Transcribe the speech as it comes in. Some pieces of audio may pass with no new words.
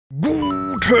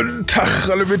Guten Tag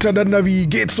alle miteinander, wie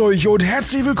geht's euch? Und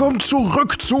herzlich willkommen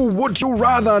zurück zu Would You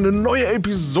Rather, eine neue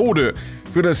Episode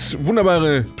für das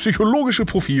wunderbare psychologische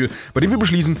Profil, bei dem wir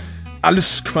beschließen,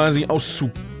 alles quasi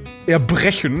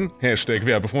auszuerbrechen, Hashtag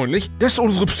werbefreundlich, das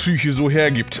unsere Psyche so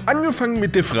hergibt. Angefangen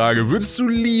mit der Frage, würdest du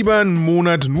lieber einen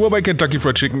Monat nur bei Kentucky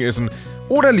Fried Chicken essen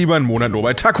oder lieber einen Monat nur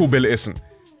bei Taco Bell essen?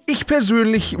 Ich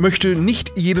persönlich möchte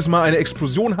nicht jedes Mal eine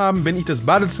Explosion haben, wenn ich das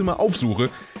Badezimmer aufsuche.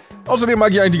 Außerdem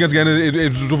mag ich eigentlich ganz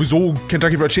gerne sowieso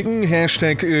Kentucky Fried Chicken,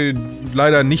 Hashtag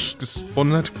leider nicht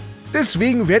gesponsert.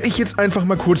 Deswegen werde ich jetzt einfach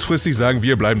mal kurzfristig sagen,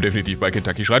 wir bleiben definitiv bei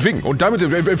Kentucky Fried Chicken. Und damit,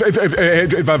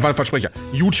 war ein Versprecher.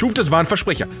 YouTube, das war ein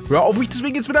Versprecher. Hör auf, mich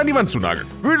deswegen jetzt wieder an die Wand zu nageln.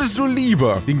 Würdest du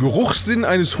lieber den Geruchssinn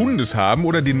eines Hundes haben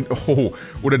oder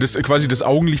quasi das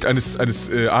Augenlicht eines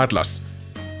Adlers?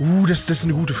 Das ist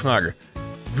eine gute Frage.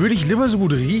 Würde ich lieber so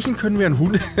gut riechen können wie ein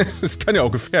Hund? Das kann ja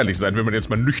auch gefährlich sein, wenn man jetzt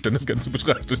mal nüchtern das Ganze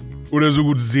betrachtet. Oder so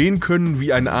gut sehen können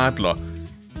wie ein Adler.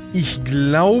 Ich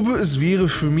glaube, es wäre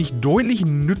für mich deutlich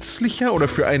nützlicher oder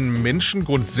für einen Menschen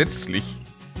grundsätzlich,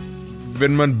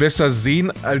 wenn man besser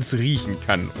sehen als riechen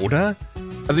kann, oder?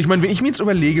 Also ich meine, wenn ich mir jetzt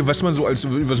überlege, was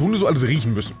Hunde so alles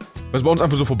riechen müssen, was bei uns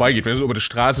einfach so vorbeigeht, wenn du so über die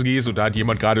Straße gehst und da hat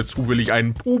jemand gerade zufällig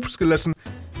einen Pups gelassen,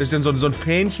 das ist dann so ein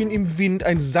Fähnchen im Wind,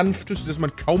 ein sanftes, das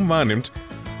man kaum wahrnimmt.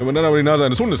 Wenn man dann aber die Nase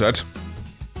eines Hundes hat,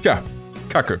 tja,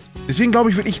 Kacke. Deswegen glaube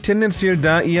ich, würde ich tendenziell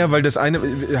da eher, weil das eine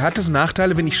hat es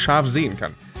Nachteile, wenn ich scharf sehen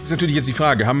kann. Das ist natürlich jetzt die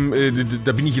Frage,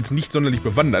 da bin ich jetzt nicht sonderlich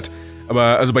bewandert.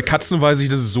 Aber also bei Katzen weiß ich,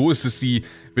 dass es so ist, dass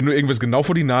wenn du irgendwas genau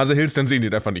vor die Nase hältst, dann sehen die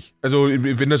das einfach nicht. Also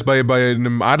wenn das bei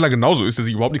einem Adler genauso ist, dass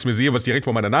ich überhaupt nichts mehr sehe, was direkt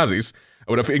vor meiner Nase ist,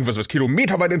 aber dafür irgendwas, was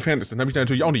kilometerweit entfernt ist, dann habe ich da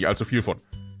natürlich auch nicht allzu viel von.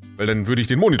 Weil dann würde ich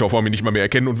den Monitor vor mir nicht mal mehr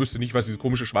erkennen und wüsste nicht, was dieses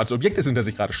komische schwarze Objekt ist, in das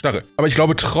ich gerade starre. Aber ich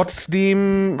glaube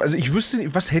trotzdem, also ich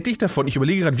wüsste, was hätte ich davon? Ich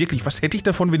überlege gerade wirklich, was hätte ich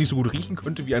davon, wenn ich so gut riechen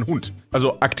könnte wie ein Hund?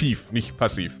 Also aktiv, nicht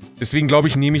passiv. Deswegen glaube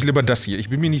ich, nehme ich lieber das hier. Ich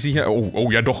bin mir nicht sicher, oh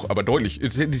ja doch, aber deutlich.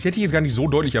 Das hätte ich jetzt gar nicht so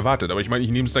deutlich erwartet, aber ich meine,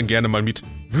 ich nehme es dann gerne mal mit.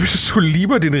 Würdest du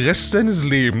lieber den Rest deines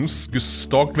Lebens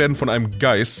gestalkt werden von einem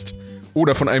Geist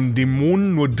oder von einem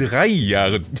Dämonen nur 3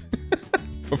 Jahre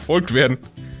verfolgt werden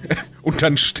und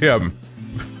dann sterben?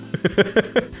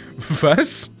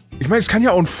 Was? Ich meine, es kann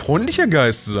ja auch ein freundlicher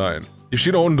Geist sein. Hier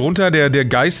steht auch unten drunter, der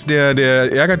Geist, der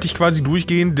ärgert dich quasi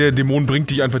durchgehend, der Dämon bringt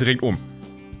dich einfach direkt um.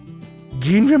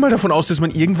 Gehen wir mal davon aus, dass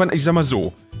man irgendwann, ich sag mal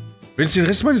so, wenn es den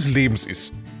Rest meines Lebens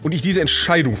ist und ich diese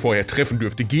Entscheidung vorher treffen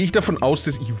dürfte, gehe ich davon aus,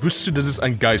 dass ich wüsste, dass es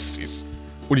ein Geist ist.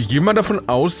 Und ich gehe mal davon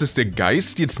aus, dass der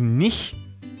Geist jetzt nicht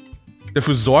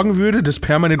dafür sorgen würde, dass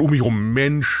permanent um mich herum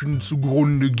Menschen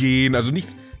zugrunde gehen, also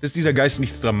nichts, dass dieser Geist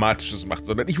nichts Dramatisches macht,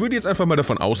 sondern ich würde jetzt einfach mal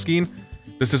davon ausgehen,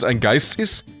 dass das ein Geist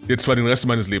ist, der zwar den Rest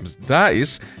meines Lebens da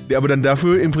ist, der aber dann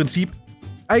dafür im Prinzip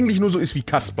eigentlich nur so ist wie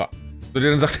Kasper. So,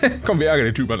 der dann sagt, komm, wir ärgern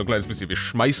den Typ mal so ein kleines bisschen, wir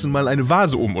schmeißen mal eine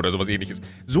Vase um oder sowas ähnliches.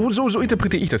 So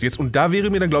interpretiere ich das jetzt und da wäre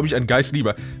mir dann, glaube ich, ein Geist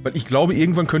lieber, weil ich glaube,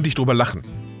 irgendwann könnte ich drüber lachen.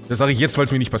 Das sage ich jetzt, weil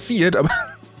es mir nicht passiert, aber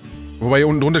wobei hier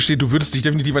unten drunter steht, du würdest dich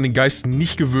definitiv an den Geist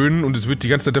nicht gewöhnen und es wird die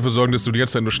ganze Zeit dafür sorgen, dass du die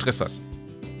ganze Zeit nur Stress hast.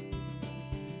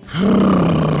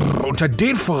 Unter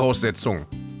den Voraussetzungen.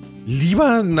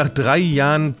 Lieber nach 3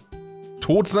 Jahren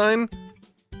tot sein?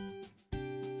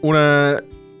 Oder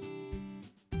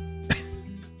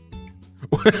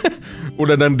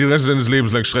dann den Rest seines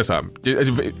Lebens lang Stress haben?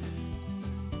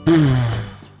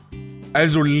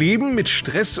 Also Leben mit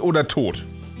Stress oder Tod?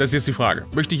 Das ist jetzt die Frage.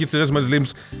 Möchte ich jetzt den Rest meines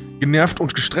Lebens genervt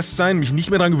und gestresst sein, mich nicht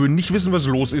mehr dran gewöhnen, nicht wissen, was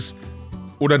los ist?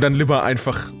 Oder dann lieber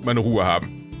einfach meine Ruhe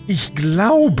haben? Ich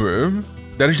glaube,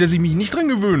 dadurch, dass ich mich nicht dran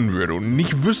gewöhnen würde und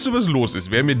nicht wüsste, was los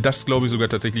ist, wäre mir das, glaube ich, sogar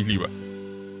tatsächlich lieber.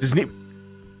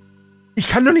 Ich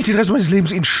kann doch nicht den Rest meines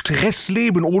Lebens in Stress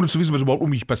leben, ohne zu wissen, was überhaupt um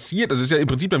mich passiert. Das ist ja im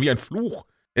Prinzip dann wie ein Fluch.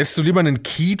 Hättest du lieber einen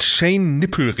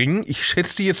Keychain-Nippelring? Ich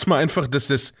schätze jetzt mal einfach, dass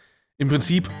das im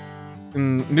Prinzip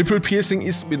ein Nippelpiercing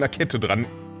ist mit einer Kette dran.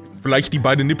 Vielleicht die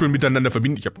beiden Nippel miteinander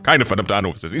verbinden. Ich habe keine verdammte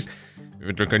Ahnung, was das ist.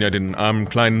 Eventuell kann ja den armen,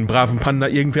 kleinen, braven Panda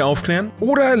irgendwer aufklären.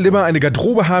 Oder lieber eine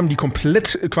Garderobe haben, die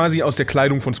komplett quasi aus der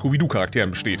Kleidung von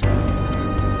Scooby-Doo-Charakteren besteht.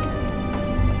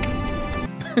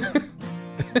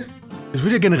 Es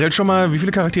wird ja generell schon mal, wie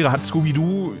viele Charaktere hat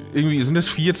Scooby-Doo? Irgendwie sind das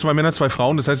 4, 2 Männer, 2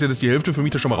 Frauen. Das heißt ja, dass die Hälfte für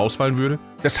mich da schon mal rausfallen würde.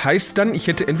 Das heißt dann, ich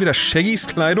hätte entweder Shaggys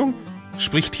Kleidung,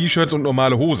 sprich T-Shirts und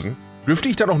normale Hosen. Dürfte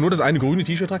ich dann auch nur das eine grüne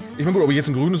T-Shirt tragen? Ich meine gut, ob ich jetzt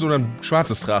ein grünes oder ein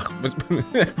schwarzes trage.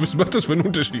 Was macht das für einen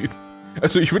Unterschied?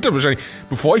 Also ich würde da wahrscheinlich,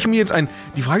 bevor ich mir jetzt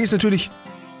die Frage ist natürlich,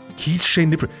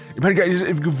 Keychain-Nippel. Ich meine,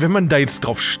 wenn man da jetzt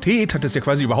drauf steht, hat das ja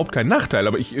quasi überhaupt keinen Nachteil.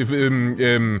 Aber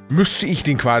müsste ich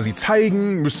den quasi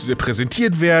zeigen? Müsste der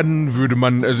präsentiert werden? Würde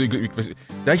man, also,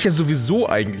 da ich ja sowieso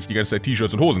eigentlich die ganze Zeit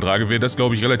T-Shirts und Hosen trage, wäre das,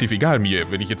 glaube ich, relativ egal mir,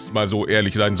 wenn ich jetzt mal so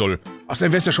ehrlich sein soll.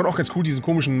 Außerdem wäre es ja schon auch ganz cool, diesen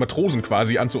komischen Matrosen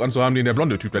quasi anzuhaben, den der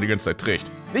blonde Typ da die ganze Zeit trägt.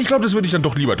 Ich glaube, das würde ich dann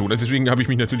doch lieber tun. Also deswegen habe ich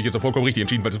mich natürlich jetzt auch vollkommen richtig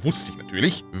entschieden, weil das wusste ich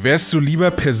natürlich. Wärst du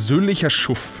lieber persönlicher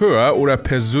Chauffeur oder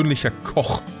persönlicher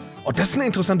Koch? Oh, das ist eine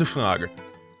interessante Frage.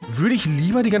 Würde ich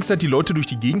lieber die ganze Zeit die Leute durch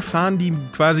die Gegend fahren, die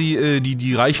quasi,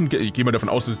 die reichen, ich gehe mal davon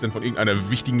aus, dass es dann von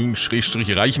irgendeiner wichtigen,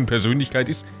 reichen Persönlichkeit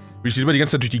ist. Würde ich lieber die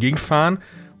ganze Zeit durch die Gegend fahren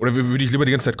oder würde ich lieber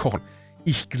die ganze Zeit kochen?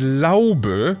 Ich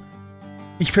glaube,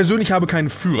 ich persönlich habe keinen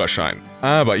Führerschein,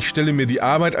 aber ich stelle mir die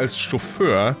Arbeit als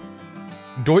Chauffeur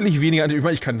deutlich weniger an.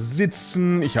 Ich kann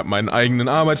sitzen, ich habe meinen eigenen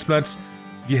Arbeitsplatz.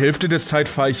 Die Hälfte der Zeit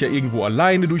fahre ich ja irgendwo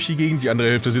alleine durch die Gegend, die andere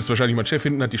Hälfte sitzt wahrscheinlich mein Chef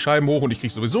hinten, hat die Scheiben hoch und ich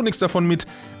kriege sowieso nichts davon mit.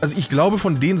 Also ich glaube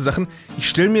von den Sachen, ich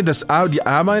stelle mir die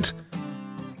Arbeit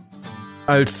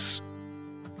als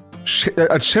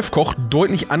Chefkoch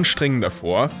deutlich anstrengender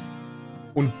vor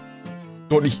und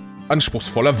deutlich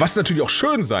anspruchsvoller, was natürlich auch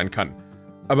schön sein kann.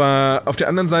 Aber auf der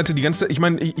anderen Seite ich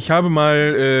meine, ich habe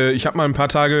mal ein paar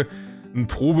Tage ein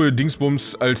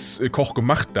Probe-Dingsbums als Koch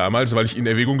gemacht damals, weil ich in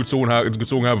Erwägung gezogen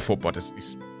habe vor, boah, das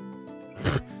ist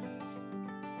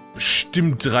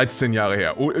bestimmt 13 Jahre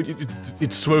her.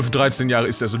 12, 13 Jahre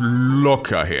ist das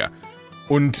locker her.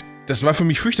 Und das war für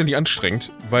mich fürchterlich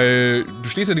anstrengend, weil du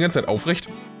stehst ja die ganze Zeit aufrecht,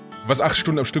 was 8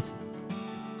 Stunden am Stück,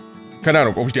 keine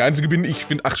Ahnung, ob ich der Einzige bin, ich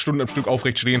finde 8 Stunden am Stück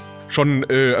aufrecht stehen schon,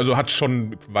 also hat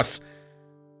schon was.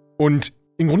 Und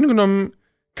im Grunde genommen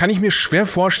kann ich mir schwer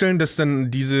vorstellen, dass dann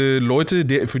diese Leute,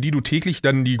 für die du täglich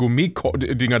dann die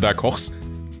Gourmet-Dinger da kochst,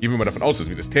 gehen wir mal davon aus, dass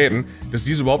wir das täten, dass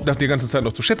die es überhaupt nach der ganzen Zeit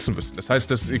noch zu schätzen wüssten. Das heißt,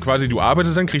 dass quasi du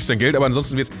arbeitest dann, kriegst dein Geld, aber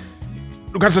ansonsten wird's.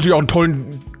 Du kannst natürlich auch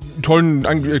einen tollen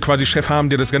quasi Chef haben,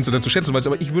 der das Ganze dann zu schätzen weiß,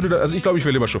 aber ich glaube, ich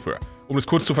wäre lieber Chauffeur. Um das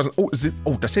kurz zu fassen. Oh,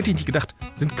 das hätte ich nicht gedacht.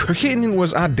 Sind Köche in den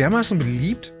USA dermaßen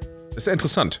beliebt? Das ist ja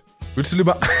interessant. Würdest du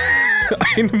lieber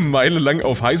eine Meile lang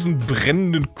auf heißen,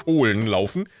 brennenden Kohlen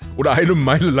laufen oder eine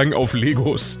Meile lang auf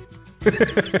Legos?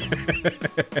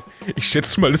 Ich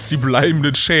schätze mal, dass die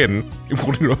bleibenden Schäden im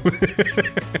Grunde genommen.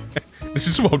 Das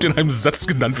ist überhaupt in einem Satz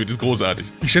genannt wird, ist großartig.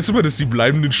 Ich schätze mal, dass die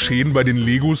bleibenden Schäden bei den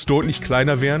Legos deutlich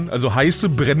kleiner wären. Also heiße,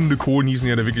 brennende Kohlen hießen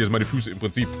ja dann wirklich, dass meine Füße im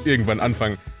Prinzip irgendwann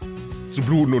anfangen zu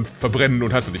bluten und verbrennen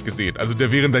und hast du nicht gesehen. Also da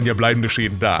wären dann ja bleibende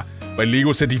Schäden da. Bei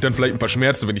Legos hätte ich dann vielleicht ein paar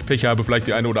Schmerzen, wenn ich Pech habe, vielleicht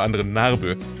die eine oder andere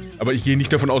Narbe. Aber ich gehe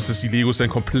nicht davon aus, dass die Legos dann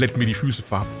komplett mir die Füße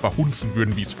verhunzen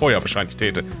würden, wie es Feuer wahrscheinlich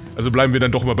täte. Also bleiben wir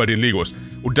dann doch mal bei den Legos.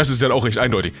 Und das ist dann auch recht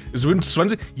eindeutig. Es würden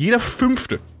 20, jeder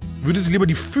Fünfte würde sich lieber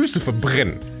die Füße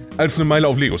verbrennen, als eine Meile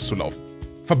auf Legos zu laufen.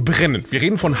 Verbrennen. Wir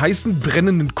reden von heißen,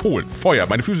 brennenden Kohlen. Feuer.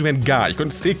 Meine Füße wären gar. Ich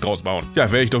könnte ein Steak draus bauen.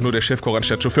 Ja, wäre ich doch nur der Chefkoch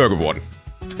anstatt Chauffeur geworden.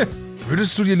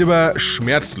 Würdest du dir lieber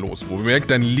schmerzlos, wo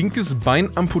bemerkt, dein linkes Bein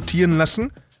amputieren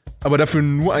lassen, aber dafür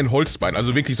nur ein Holzbein,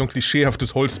 also wirklich so ein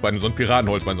klischeehaftes Holzbein, so ein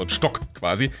Piratenholzbein, so ein Stock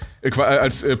quasi,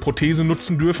 als Prothese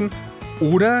nutzen dürfen?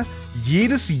 Oder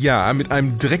jedes Jahr mit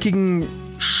einem dreckigen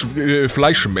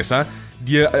Fleischmesser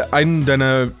dir einen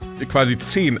deiner quasi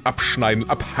Zehen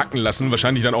abhacken lassen,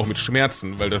 wahrscheinlich dann auch mit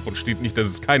Schmerzen, weil davon steht nicht, dass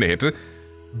es keine hätte,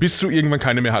 bis du irgendwann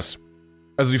keine mehr hast.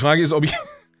 Also die Frage ist, ob ich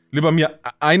lieber mir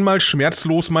einmal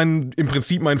schmerzlos im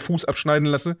Prinzip meinen Fuß abschneiden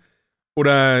lasse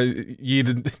oder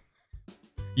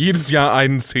jedes Jahr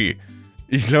einen Zeh.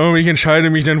 Ich glaube, ich entscheide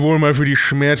mich dann wohl mal für die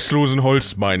schmerzlosen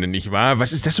Holzbeine, nicht wahr?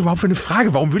 Was ist das überhaupt für eine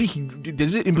Frage? Warum würde ich...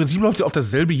 Im Prinzip läuft sie auf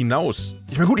dasselbe hinaus.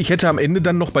 Ich meine, gut, ich hätte am Ende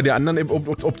dann noch bei der anderen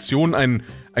Option einen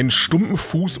stumpen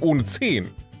Fuß ohne Zehen.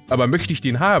 Aber möchte ich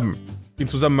den haben? Im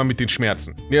Zusammenhang mit den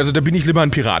Schmerzen. Nee, also da bin ich lieber ein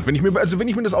Pirat. Wenn ich mir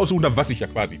das aussuchen darf, was ich ja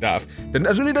quasi darf, dann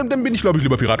bin ich, glaube ich,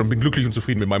 lieber Pirat und bin glücklich und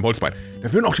zufrieden mit meinem Holzbein.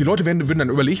 Da würden auch die Leute, würden dann,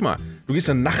 überleg mal, du gehst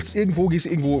dann nachts irgendwo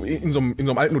in so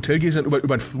einem alten Hotel, gehst dann über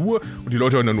den Flur und die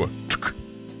Leute hören dann nur tschuk,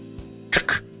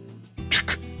 tschuk,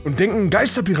 tschuk, und denken, ein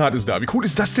Geisterpirat ist da. Wie cool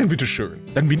ist das denn, bitteschön?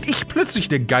 Dann bin ich plötzlich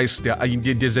der Geist, der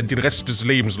den Rest des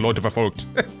Lebens Leute verfolgt.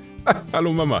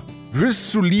 Hallo Mama.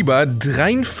 Würdest du lieber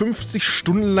 53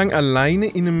 Stunden lang alleine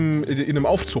in einem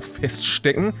Aufzug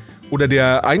feststecken oder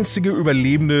der einzige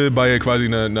Überlebende bei quasi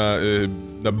einem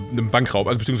Bankraub,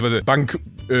 also beziehungsweise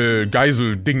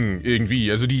Geisel-Ding irgendwie.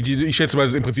 Also ich schätze mal,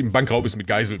 dass es im Prinzip ein Bankraub ist mit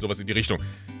Geisel, sowas in die Richtung.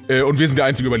 Und wir sind der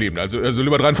einzige Überlebende. Also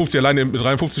lieber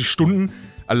 53 Stunden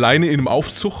alleine in einem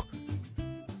Aufzug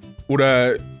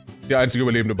oder der einzige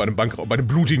Überlebende bei einem Bankraub, bei einem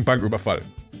blutigen Banküberfall.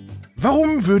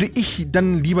 Warum würde ich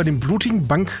dann lieber den blutigen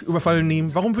Banküberfall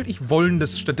nehmen? Warum würde ich wollen,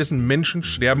 dass stattdessen Menschen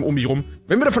sterben um mich rum?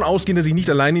 Wenn wir davon ausgehen, dass ich nicht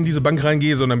alleine in diese Bank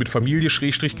reingehe, sondern mit Familie,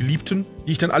 Schrägstrich Geliebten,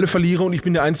 die ich dann alle verliere und ich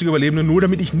bin der einzige Überlebende, nur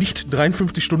damit ich nicht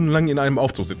 53 Stunden lang in einem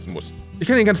Aufzug sitzen muss. Ich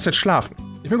kann die ganze Zeit schlafen.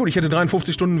 Ich meine gut, ich hätte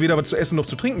 53 Stunden weder was zu essen noch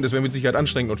zu trinken, das wäre mit Sicherheit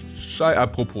anstrengend und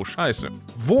apropos Scheiße.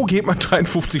 Wo geht man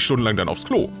 53 Stunden lang dann aufs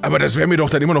Klo? Aber das wäre mir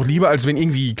doch dann immer noch lieber, als wenn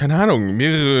irgendwie, keine Ahnung,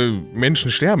 mehrere Menschen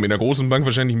sterben. In der großen Bank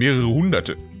wahrscheinlich mehrere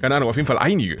Hunderte. Keine Ahnung, auf jeden Fall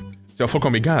einige. Ist ja auch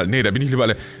vollkommen egal. Nee, da bin ich lieber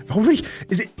alle. Warum will ich.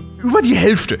 Über die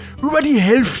Hälfte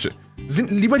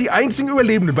sind lieber die einzigen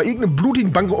Überlebenden bei irgendeinem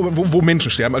blutigen Bank, wo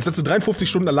Menschen sterben, als dass sie 53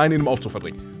 Stunden alleine in einem Aufzug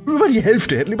verbringen. Über die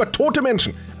Hälfte hätten lieber tote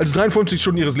Menschen, als 53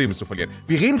 Stunden ihres Lebens zu verlieren.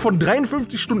 Wir reden von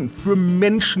 53 Stunden für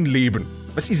Menschenleben.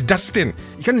 Was ist das denn?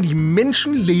 Ich kann nicht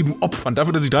Menschenleben opfern,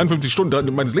 dafür, dass ich 53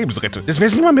 Stunden meines Lebens rette. Das wäre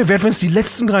es nicht mal mehr wert, wenn es die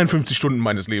letzten 53 Stunden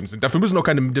meines Lebens sind. Dafür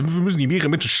müssen die mehrere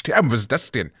Menschen sterben. Was ist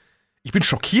das denn? Ich bin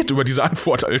schockiert über diese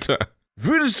Antwort, Alter.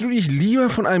 Würdest du dich lieber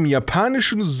von einem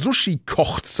japanischen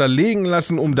Sushi-Koch zerlegen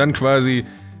lassen, um dann quasi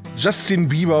Justin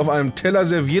Bieber auf einem Teller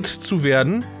serviert zu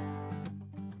werden?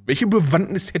 Welche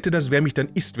Bewandtnis hätte das, wer mich dann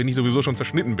isst, wenn ich sowieso schon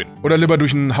zerschnitten bin? Oder lieber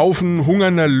durch einen Haufen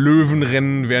hungernder Löwen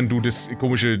rennen, während du das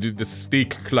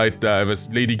Steakkleid da, was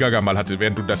Lady Gaga mal hatte,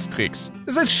 während du das trägst?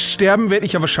 Das heißt, sterben werde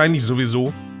ich ja wahrscheinlich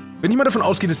sowieso. Wenn ich mal davon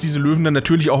ausgehe, dass diese Löwen dann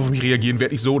natürlich auch auf mich reagieren,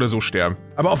 werde ich so oder so sterben.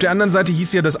 Aber auf der anderen Seite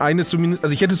hieß ja das eine zumindest,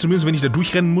 also ich hätte zumindest, wenn ich da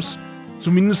durchrennen muss,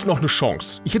 zumindest noch eine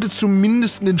Chance. Ich hätte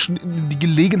zumindest die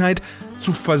Gelegenheit,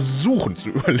 zu versuchen zu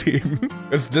überleben.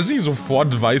 Dass ich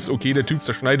sofort weiß, okay, der Typ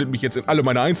zerschneidet mich jetzt in alle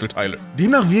meine Einzelteile.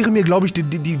 Demnach wäre mir, glaube ich,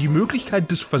 die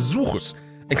Möglichkeit des Versuches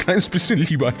ein kleines bisschen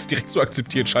lieber, als direkt zu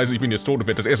akzeptieren, scheiße, ich bin jetzt tot und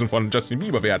werde das Essen von Justin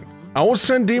Bieber werden.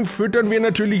 Außerdem füttern wir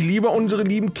natürlich lieber unsere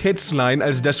lieben Kätzlein,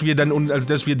 als dass wir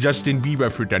Justin Bieber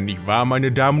füttern, nicht wahr,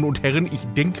 meine Damen und Herren? Ich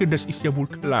denke, das ist ja wohl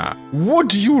klar.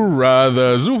 Would you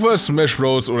rather Super Smash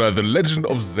Bros. Oder The Legend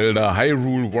of Zelda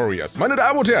Hyrule Warriors? Meine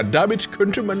Damen und Herren, damit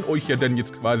könnte man euch ja dann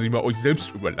jetzt quasi bei euch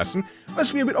selbst überlassen,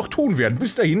 was wir mit auch tun werden.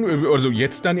 Bis dahin, also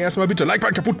jetzt dann erstmal bitte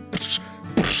Like-Button kaputt,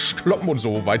 kloppen und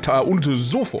so weiter und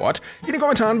so fort. In den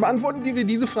Kommentaren beantworten wir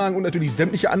diese Fragen und natürlich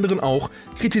sämtliche anderen auch,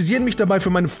 kritisieren mich dabei für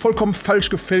meine vollkommen falsch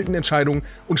gefällten Entscheidungen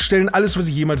und stellen alles, was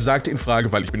ich jemals sagte, in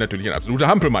Frage, weil ich bin natürlich ein absoluter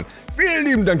Hampelmann. Vielen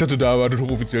lieben Dank, dass ihr da wart,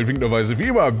 offiziell winkenderweise wie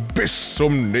immer. Bis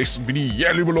zum nächsten Video,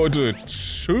 liebe Leute.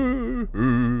 Tschüss.